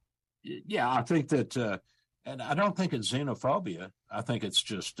world. Yeah, I think that, and I don't think it's xenophobia. I think it's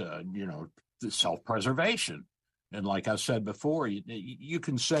just self-preservation. And like I said before, you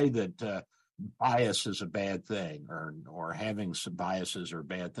can say that bias is a bad thing, or having some biases are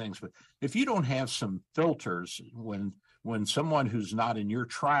bad things. But if you don't have some filters when someone who's not in your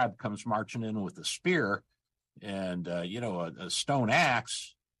tribe comes marching in with a spear and a stone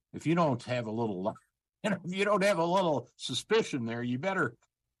axe, if you don't have a little, if you don't have a little suspicion there, you better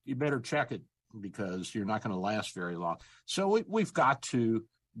check it, because you're not going to last very long. So we've got to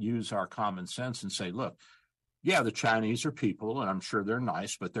use our common sense and say, look, yeah, the Chinese are people, and I'm sure they're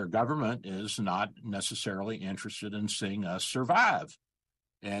nice, but their government is not necessarily interested in seeing us survive.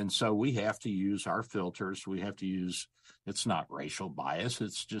 And so we have to use our filters. We have to use, it's not racial bias.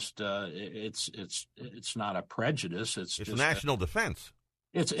 It's just, it's not a prejudice. It's just national defense.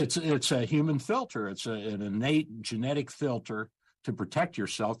 It's a human filter. It's an innate genetic filter to protect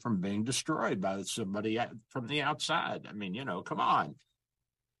yourself from being destroyed by somebody from the outside. I mean, come on.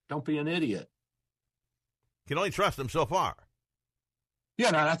 Don't be an idiot. Can only trust them so far. Yeah,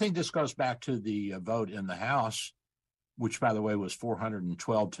 and I think this goes back to the vote in the House, which, by the way, was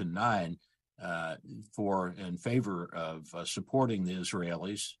 412-9 in favor of supporting the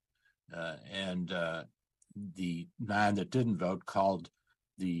Israelis. And the 9 that didn't vote called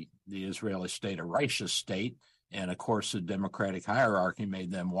the Israeli state a righteous state. And of course, the Democratic hierarchy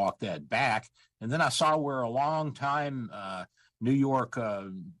made them walk that back. And then I saw where a long-time New York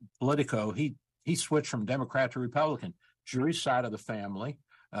Politico, he switched from Democrat to Republican, Jewish side of the family,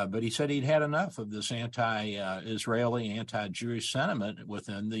 but he said he'd had enough of this anti-Israeli, anti-Jewish sentiment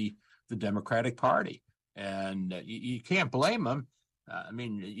within the Democratic Party. And you can't blame him. I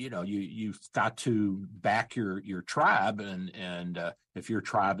mean, you've got to back your tribe, and if your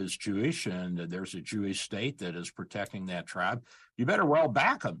tribe is Jewish and there's a Jewish state that is protecting that tribe, you better well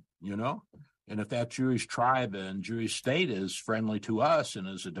back them, And if that Jewish tribe and Jewish state is friendly to us and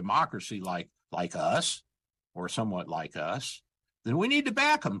is a democracy like us, or somewhat like us, then we need to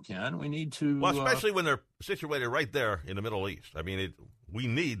back them, Ken. We need to. Well, especially when they're situated right there in the Middle East. I mean, we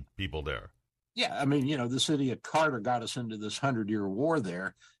need people there. Yeah, I mean, the city of Carter got us into this 100-year war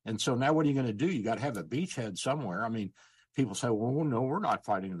there. And so now what are you going to do? You got to have a beachhead somewhere. I mean, people say, well, no, we're not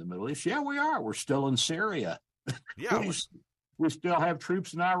fighting in the Middle East. Yeah, we are. We're still in Syria. Yeah. we still have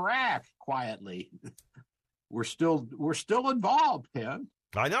troops in Iraq quietly. We're still involved, Ken.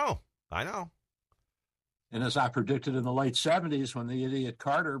 I know. And as I predicted in the late 70s, when the idiot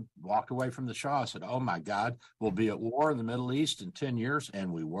Carter walked away from the Shah, I said, oh, my God, we'll be at war in the Middle East in 10 years.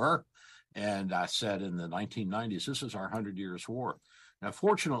 And we were. And I said in the 1990s, this is our 100 Years' War. Now,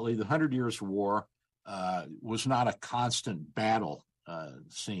 fortunately, the 100 Years' War was not a constant battle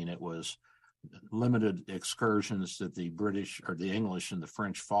scene. It was limited excursions that the British or the English and the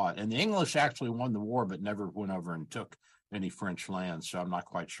French fought. And the English actually won the war, but never went over and took any French land. So I'm not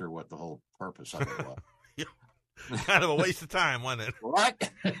quite sure what the whole purpose of it was. Kind of a waste of time, wasn't it?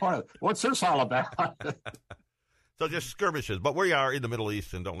 What? What's this all about? So just skirmishes, but we are in the Middle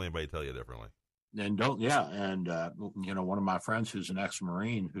East, and don't let anybody tell you differently. And one of my friends who's an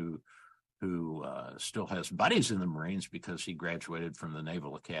ex-Marine who still has buddies in the Marines because he graduated from the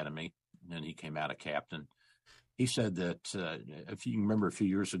Naval Academy and he came out a captain. He said that if you remember a few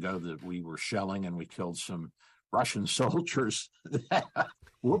years ago that we were shelling and we killed some Russian soldiers.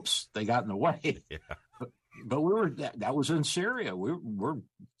 Whoops, they got in the way. Yeah. But that was in Syria. We're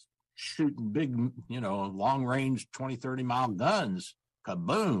shooting big, long range 20, 30 mile guns.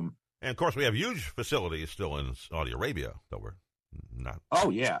 Kaboom. And of course, we have huge facilities still in Saudi Arabia that we're not. Oh,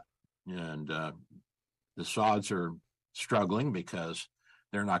 yeah. And the Sauds are struggling because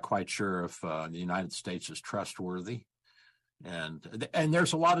they're not quite sure if the United States is trustworthy. And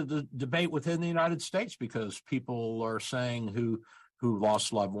there's a lot of debate within the United States because people are saying who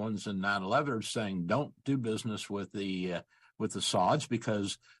lost loved ones in 9/11 are saying don't do business with the Sauds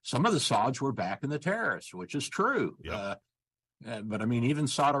because some of the Sauds were backing the terrorists, which is true. Yep. But I mean, even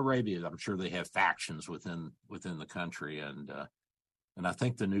Saudi Arabia, I'm sure they have factions within the country, and I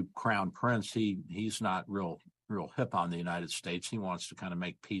think the new crown prince, he's not real hip on the United States. He wants to kind of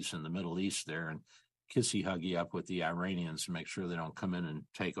make peace in the Middle East there and kissy huggy up with the Iranians to make sure they don't come in and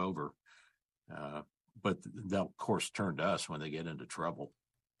take over. But they'll of course turn to us when they get into trouble.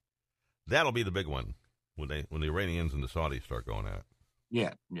 That'll be the big one when the Iranians and the Saudis start going at it.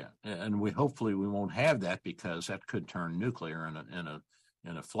 Yeah, and hopefully we won't have that because that could turn nuclear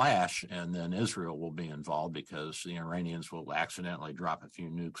in a flash, and then Israel will be involved because the Iranians will accidentally drop a few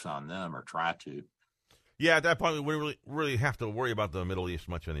nukes on them or try to. Yeah, at that point we really have to worry about the Middle East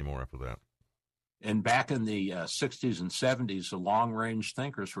much anymore after that. And back in the 60s and 70s, the long-range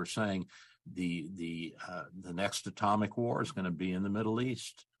thinkers were saying the next atomic war is going to be in the Middle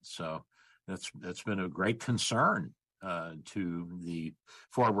East. So that's been a great concern to the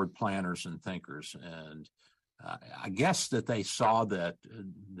forward planners and thinkers. And I guess that they saw that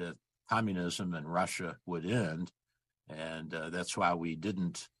communism in Russia would end, and that's why we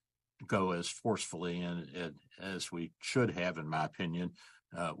didn't go as forcefully in as we should have, in my opinion,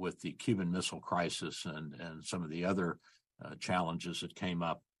 with the Cuban Missile Crisis and some of the other challenges that came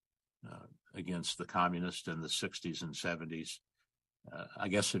up against the communists in the 60s and 70s. I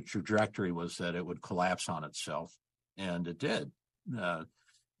guess the trajectory was that it would collapse on itself, and it did.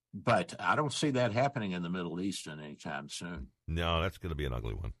 But I don't see that happening in the Middle East anytime soon. No, that's going to be an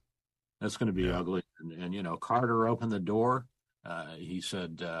ugly one. That's going to be ugly. And Carter opened the door. He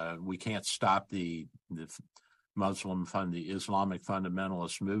said, we can't stop the the Islamic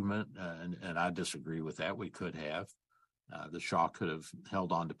fundamentalist movement. And I disagree with that. We could have. The Shah could have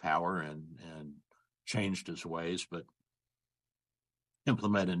held on to power and changed his ways, but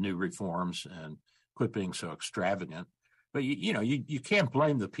implemented new reforms and quit being so extravagant. But you can't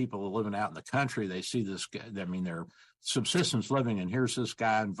blame the people living out in the country. They see this guy. I mean, they're subsistence living, and here's this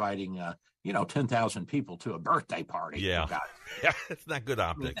guy inviting 10,000 people to a birthday party. Yeah, it's not good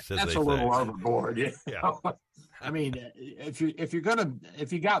optics. That's a little overboard. Yeah. I mean, if you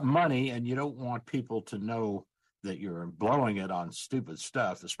got money and you don't want people to know that you're blowing it on stupid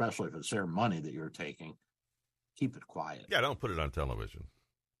stuff, especially if it's their money that you're taking, keep it quiet. Yeah, don't put it on television.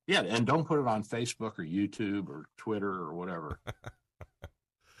 Yeah, and don't put it on Facebook or YouTube or Twitter or whatever.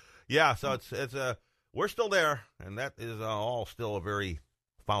 Yeah, so it's we're still there, and that is all still a very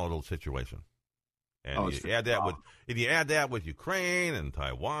volatile situation. And you add that with Ukraine and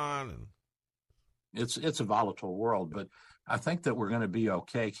Taiwan, and it's a volatile world. But I think that we're going to be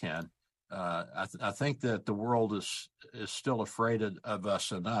okay, Ken. I think that the world is still afraid of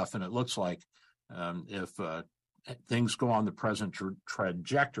us enough, and it looks like if things go on the present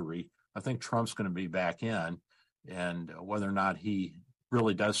trajectory, I think Trump's going to be back in, and whether or not he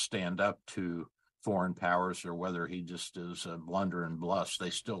really does stand up to foreign powers or whether he just is a blunder and bluff, they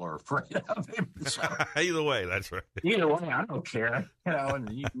still are afraid of him. So, either way, that's right. Either way, I don't care.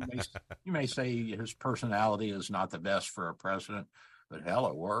 And you may say his personality is not the best for a president, but hell,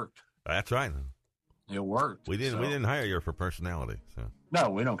 it worked. That's right. It worked. We didn't hire you for personality. So.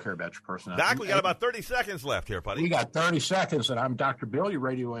 No, we don't care about your personality. Doc, we got about 30 seconds left here, buddy. We got 30 seconds, and I'm Dr. Bill, your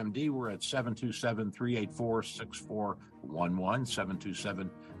Radio MD. We're at 727-384-6411,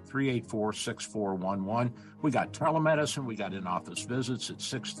 727-384-6411. We got telemedicine. We got in-office visits at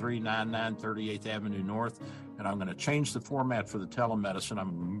 6399 38th Avenue North, and I'm going to change the format for the telemedicine.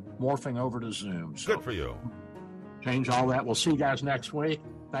 I'm morphing over to Zoom. So good for you. Change all that. We'll see you guys next week.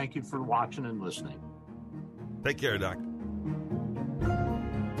 Thank you for watching and listening. Take care, Doc.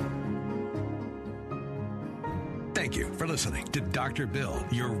 Thank you for listening to Dr. Bill,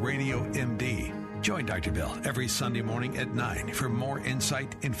 your Radio MD. Join Dr. Bill every Sunday morning at 9 for more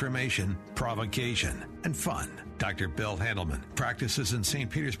insight, information, provocation, and fun. Dr. Bill Handelman practices in St.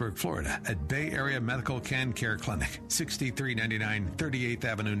 Petersburg, Florida at Bay Area Medical Can-Care Clinic, 6399 38th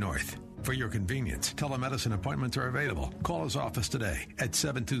Avenue North. For your convenience, telemedicine appointments are available. Call his office today at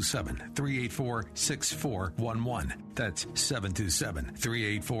 727-384-6411. That's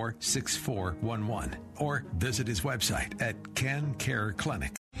 727-384-6411. Or visit his website at Can-Care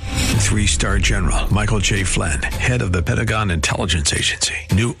Clinic. 3-star General Michael J. Flynn, head of the Pentagon Intelligence Agency,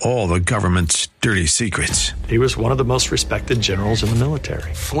 knew all the government's dirty secrets. He was one of the most respected generals in the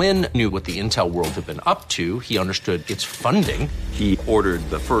military. Flynn knew what the intel world had been up to. He understood its funding. He ordered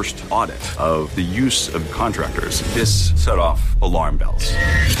the first audit of the use of contractors. This set off alarm bells.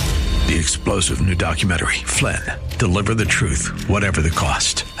 The explosive new documentary, Flynn, Deliver the Truth, Whatever the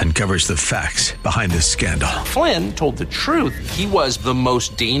Cost, uncovers the facts behind this scandal. Flynn told the truth. He was the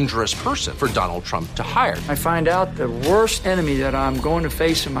most dangerous person for Donald Trump to hire. I find out the worst enemy that I'm going to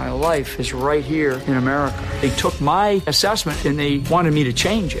face in my life is right here in America. They took my assessment and they wanted me to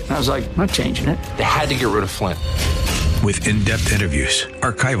change it. And I was like, I'm not changing it. They had to get rid of Flynn. With in-depth interviews,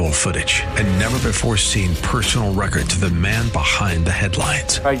 archival footage, and never-before-seen personal records of the man behind the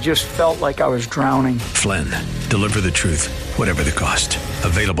headlines. I just felt like I was drowning. Flynn, Deliver the Truth, Whatever the Cost.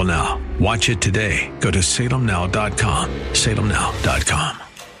 Available now. Watch it today. Go to salemnow.com. salemnow.com.